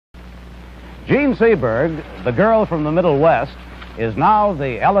Jean Seberg, the girl from the Middle West, is now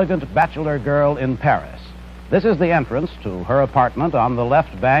the elegant bachelor girl in Paris. This is the entrance to her apartment on the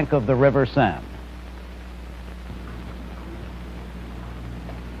left bank of the River Seine.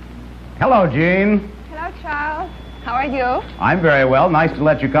 Hello, Jean. Hello, Charles. How are you? I'm very well. Nice to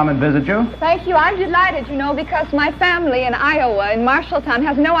let you come and visit you. Thank you. I'm delighted, because my family in Iowa, in Marshalltown,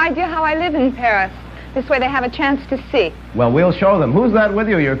 has no idea how I live in Paris. This way they have a chance to see. Well, we'll show them. Who's that with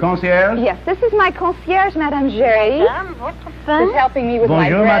you, your concierge? Yes, this is my concierge, Madame Géry. Madame, votre femme. Who's helping me with my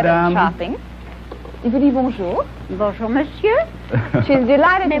Bonjour, bread madame. and shopping. Il vous dit bonjour. Bonjour, monsieur. She's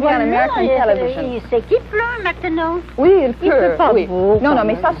delighted to be on American television. C'est qui pleut maintenant? Oui, il pleut. pas Oui. beau, Non, quand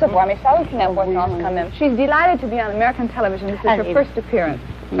mais même. ça se voit, mais ça a aucune importance quand même. She's delighted to be on American television. This is her Allez. first appearance.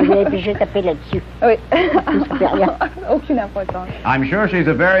 Il est obligé de taper là-dessus. Oui. rien. Aucune importance. I'm sure she's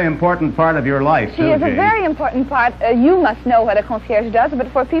a very important part of your life, She too, is a Jean. very important part. You must know what a concierge does, but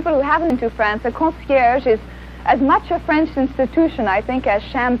for people who haven't been to France, a concierge is as much a French institution, I think, as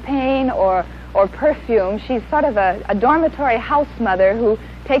champagne or perfume. She's sort of a dormitory house mother who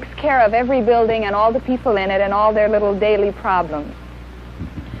takes care of every building and all the people in it and all their little daily problems.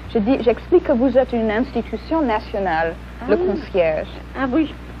 J'explique que vous êtes une institution nationale, le concierge. Ah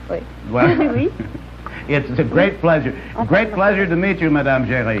oui. Oui. Well, Oui. it's a great pleasure. Great pleasure to meet you, Madame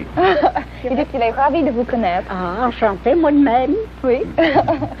Géry. Il dit qu'il est ravi de vous connaître. Ah, enchanté, moi de même. Oui.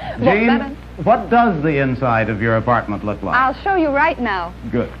 Jean, what does the inside of your apartment look like? I'll show you right now.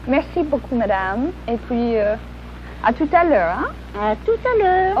 Good. Merci beaucoup, madame. Et puis, à tout à l'heure, hein? À tout à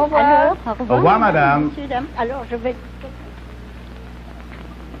l'heure. Au revoir. Alors, Au revoir, madame. Monsieur, dame. Alors, je vais...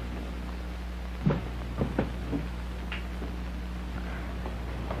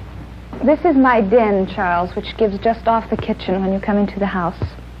 This is my den, Charles, which gives just off the kitchen when you come into the house.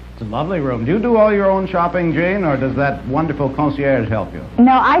 It's a lovely room. Do you do all your own shopping, Jean, or does that wonderful concierge help you?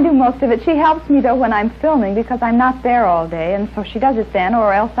 No, I do most of it. She helps me, though, when I'm filming, because I'm not there all day, and so she does it then,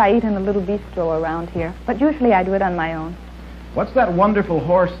 or else I eat in a little bistro around here. But usually I do it on my own. What's that wonderful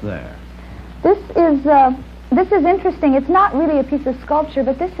horse there? This is interesting. It's not really a piece of sculpture,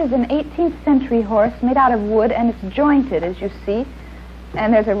 but this is an 18th century horse made out of wood, and it's jointed, as you see.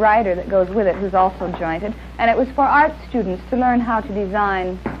 And there's a rider that goes with it who's also jointed. And it was for art students to learn how to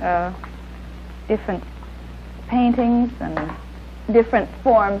design different paintings and different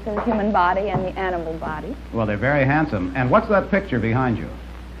forms of the human body and the animal body. Well, they're very handsome. And what's that picture behind you?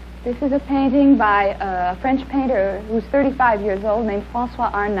 This is a painting by a French painter who's 35 years old named François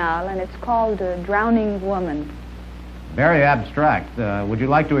Arnal, and it's called Drowning Woman. Very abstract. Would you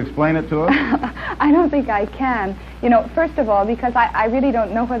like to explain it to us? I don't think I can. First of all, because I really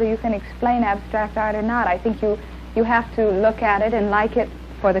don't know whether you can explain abstract art or not. I think you have to look at it and like it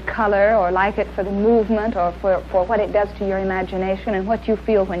for the color, or like it for the movement, or for what it does to your imagination and what you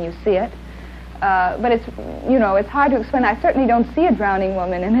feel when you see it. But it's hard to explain. I certainly don't see a drowning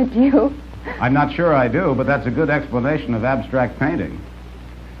woman in it. Do you? I'm not sure I do, but that's a good explanation of abstract painting.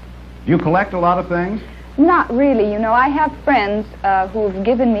 Do you collect a lot of things? Not really. I have friends who've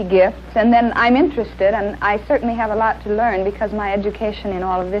given me gifts, and then I'm interested, and I certainly have a lot to learn because my education in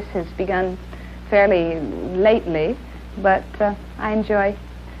all of this has begun fairly lately, but I enjoy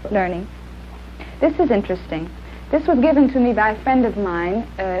learning. This is interesting. This was given to me by a friend of mine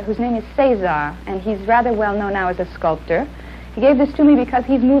whose name is César, and he's rather well known now as a sculptor. He gave this to me because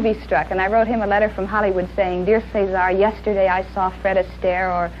he's movie struck, and I wrote him a letter from Hollywood saying, "Dear César, yesterday I saw Fred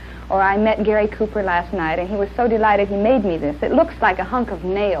Astaire," or "I met Gary Cooper last night," and he was so delighted he made me this. It looks like a hunk of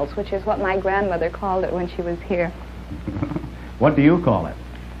nails, which is what my grandmother called it when she was here. What do you call it?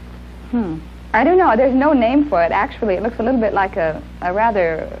 I don't know. There's no name for it, actually. It looks a little bit like a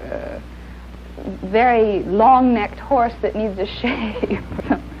rather very long-necked horse that needs a shave or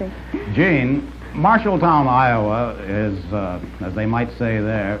something. Jean, Marshalltown, Iowa is, as they might say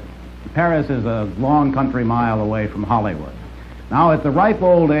there, Paris is a long country mile away from Hollywood. Now, at the ripe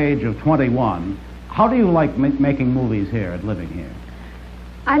old age of 21, how do you like making movies here and living here?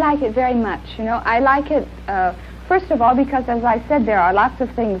 I like it very much. I like it, first of all, because, as I said, there are lots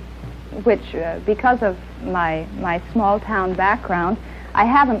of things which, because of my small-town background, I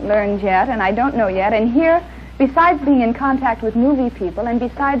haven't learned yet, and I don't know yet. And here, besides being in contact with movie people, and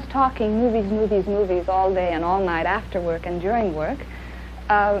besides talking movies all day and all night after work and during work,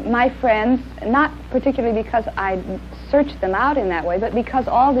 my friends, not particularly because I search them out in that way, but because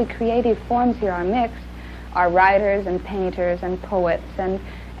all the creative forms here are mixed, are writers and painters and poets and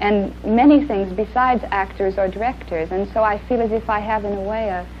many things besides actors or directors. And so I feel as if I have, in a way,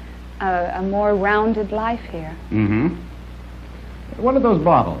 a more rounded life here. Mm-hmm. What are those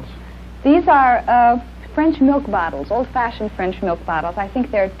bottles? These are French milk bottles, old-fashioned French milk bottles. I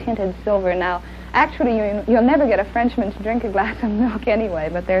think they're tinted silver now. Actually, you'll never get a Frenchman to drink a glass of milk anyway,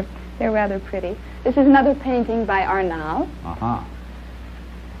 but they're rather pretty. This is another painting by Arnal. Uh-huh.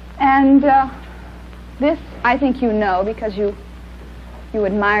 And this, I think you know, because you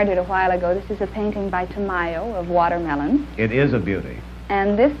admired it a while ago. This is a painting by Tamayo of watermelons. It is a beauty.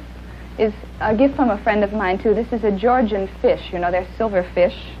 And this is a gift from a friend of mine, too. This is a Georgian fish. You know, they're silver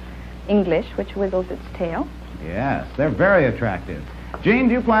fish, English, which wiggles its tail. Yes, they're very attractive. Jean,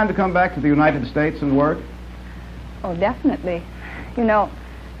 do you plan to come back to the United States and work? Oh, definitely. You know,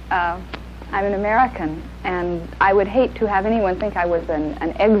 I'm an American, and I would hate to have anyone think I was an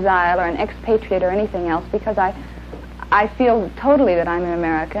exile or an expatriate or anything else, because I feel totally that I'm an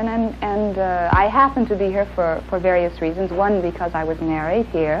American, and I happen to be here for various reasons. One, because I was married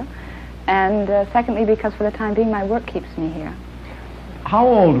here, and secondly, because for the time being my work keeps me here. How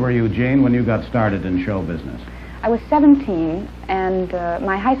old were you, Jean, when you got started in show business? I was 17, and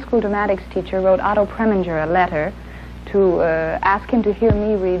my high school dramatics teacher wrote Otto Preminger a letter to ask him to hear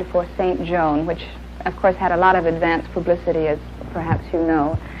me read for St. Joan, which, of course, had a lot of advance publicity, as perhaps you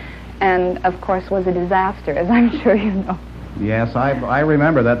know, and, of course, was a disaster, as I'm sure you know. Yes, I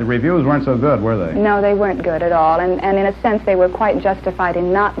remember that. The reviews weren't so good, were they? No, they weren't good at all, and in a sense they were quite justified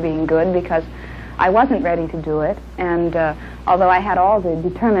in not being good, because I wasn't ready to do it, and although I had all the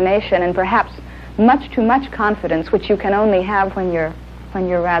determination and perhaps much too much confidence, which you can only have when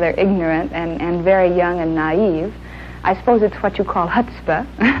you're rather ignorant and very young and naive, I suppose it's what you call chutzpah,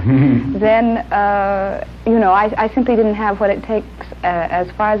 then, you know, I simply didn't have what it takes as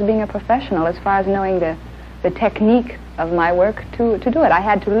far as being a professional, as far as knowing the technique of my work to do it. I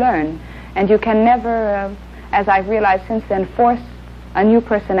had to learn. And you can never, as I've realized since then, force a new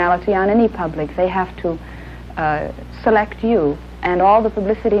personality on any public. They have to select you. And all the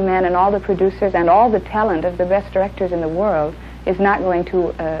publicity men and all the producers and all the talent of the best directors in the world is not going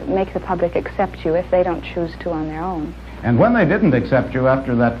to make the public accept you if they don't choose to on their own. And when they didn't accept you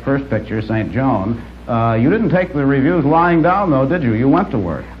after that first picture, St. Joan, you didn't take the reviews lying down, though, did you? You went to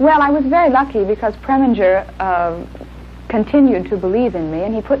work. Well, I was very lucky because Preminger continued to believe in me,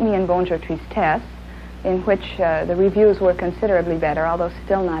 and he put me in Bonjourtry's tests, in which the reviews were considerably better, although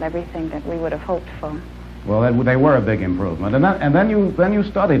still not everything that we would have hoped for. Well, they were a big improvement. And then you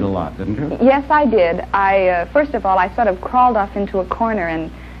studied a lot, didn't you? Yes, I did. First of all, I sort of crawled off into a corner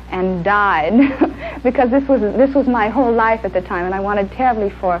and died because this was my whole life at the time, and I wanted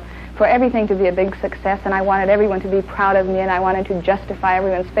terribly for everything to be a big success, and I wanted everyone to be proud of me, and I wanted to justify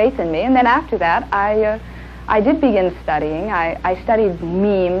everyone's faith in me. And then after that, I did begin studying. I studied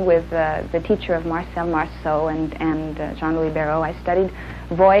mime with the teacher of Marcel Marceau and Jean-Louis Barrault. I studied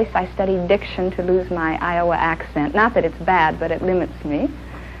voice. I studied diction to lose my Iowa accent. Not that it's bad, but it limits me.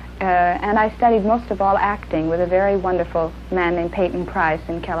 And I studied most of all acting with a very wonderful man named Peyton Price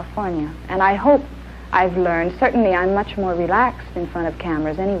in California. And I hope I've learned. Certainly I'm much more relaxed in front of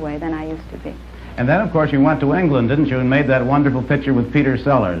cameras anyway than I used to be. And then, of course, you went to England, didn't you, and made that wonderful picture with Peter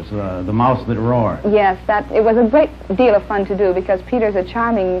Sellers, The Mouse That Roared. Yes, it was a great deal of fun to do because Peter's a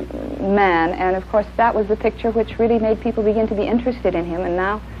charming man, and of course that was the picture which really made people begin to be interested in him, and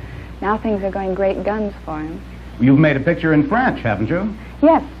now things are going great guns for him. You've made a picture in French, haven't you?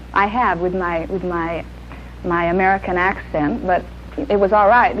 Yes, I have, with my American accent, but it was all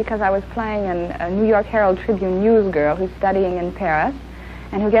right because I was playing a New York Herald Tribune news girl who's studying in Paris,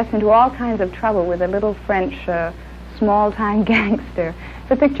 and who gets into all kinds of trouble with a little French small-time gangster.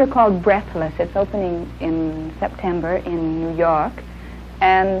 It's a picture called Breathless. It's opening in September in New York.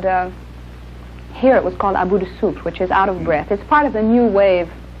 And here it was called à bout de souffle, which is out of breath. It's part of the new wave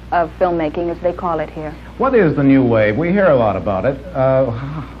of filmmaking, as they call it here. What is the new wave? We hear a lot about it.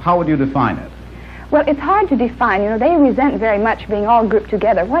 How would you define it? Well, it's hard to define. You know, they resent very much being all grouped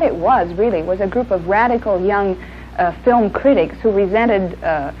together. What it was, really, was a group of radical young film critics who resented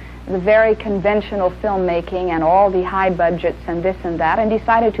the very conventional filmmaking and all the high budgets and this and that, and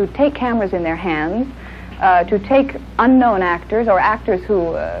decided to take cameras in their hands, to take unknown actors or actors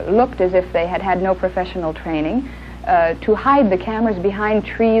who looked as if they had had no professional training, to hide the cameras behind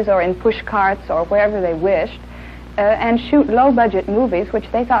trees or in push carts or wherever they wished, and shoot low-budget movies which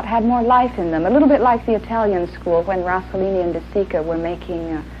they thought had more life in them, a little bit like the Italian school when Rossellini and De Sica were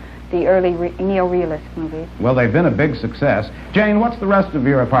making the early neo-realist movies. Well, they've been a big success. Jane, what's the rest of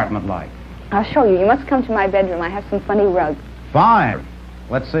your apartment like? I'll show you. You must come to my bedroom. I have some funny rugs. Fine.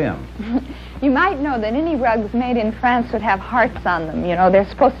 Let's see them. You might know that any rugs made in France would have hearts on them. You know, they're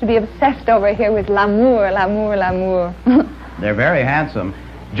supposed to be obsessed over here with l'amour, l'amour, l'amour. They're very handsome.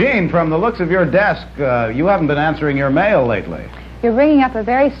 Jean, from the looks of your desk, you haven't been answering your mail lately. You're bringing up a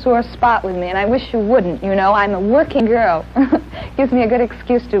very sore spot with me, and I wish you wouldn't. You know, I'm a working girl. Gives me a good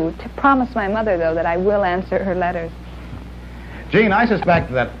excuse to promise my mother, though, that I will answer her letters. Jean, I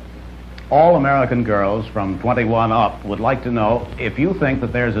suspect that all American girls from 21 up would like to know if you think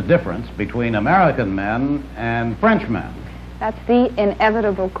that there's a difference between American men and French men. That's the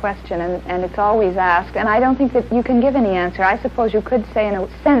inevitable question, and it's always asked, and I don't think that you can give any answer. I suppose you could say, in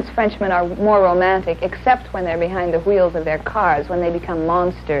a sense, Frenchmen are more romantic, except when they're behind the wheels of their cars, when they become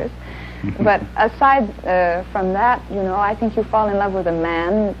monsters. But aside from that, you know, I think you fall in love with a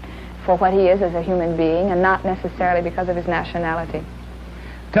man for what he is as a human being, and not necessarily because of his nationality.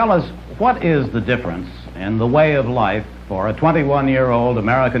 Tell us, what is the difference in the way of life for a 21-year-old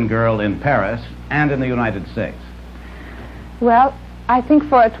American girl in Paris and in the United States? Well, I think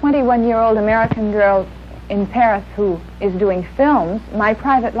for a 21-year-old American girl in Paris who is doing films, my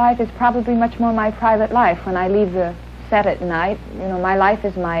private life is probably much more my private life. When I leave the set at night, you know, my life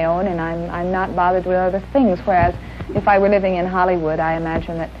is my own, and I'm not bothered with other things, whereas if I were living in Hollywood, I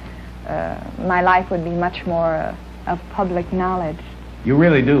imagine that my life would be much more of public knowledge. You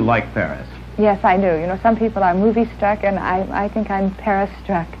really do like Paris? Yes, I do. You know, some people are movie-struck, and I think I'm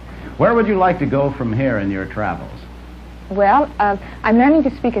Paris-struck. Where would you like to go from here in your travels? Well, I'm learning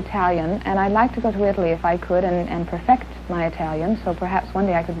to speak Italian, and I'd like to go to Italy if I could and perfect my Italian, so perhaps one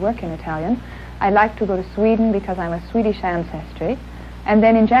day I could work in Italian. I'd like to go to Sweden because I'm of Swedish ancestry. And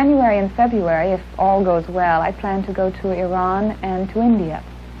then in January and February, if all goes well, I plan to go to Iran and to India.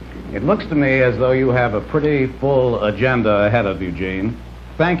 It looks to me as though you have a pretty full agenda ahead of you, Jean.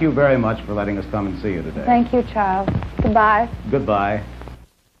 Thank you very much for letting us come and see you today. Thank you, Charles. Goodbye. Goodbye.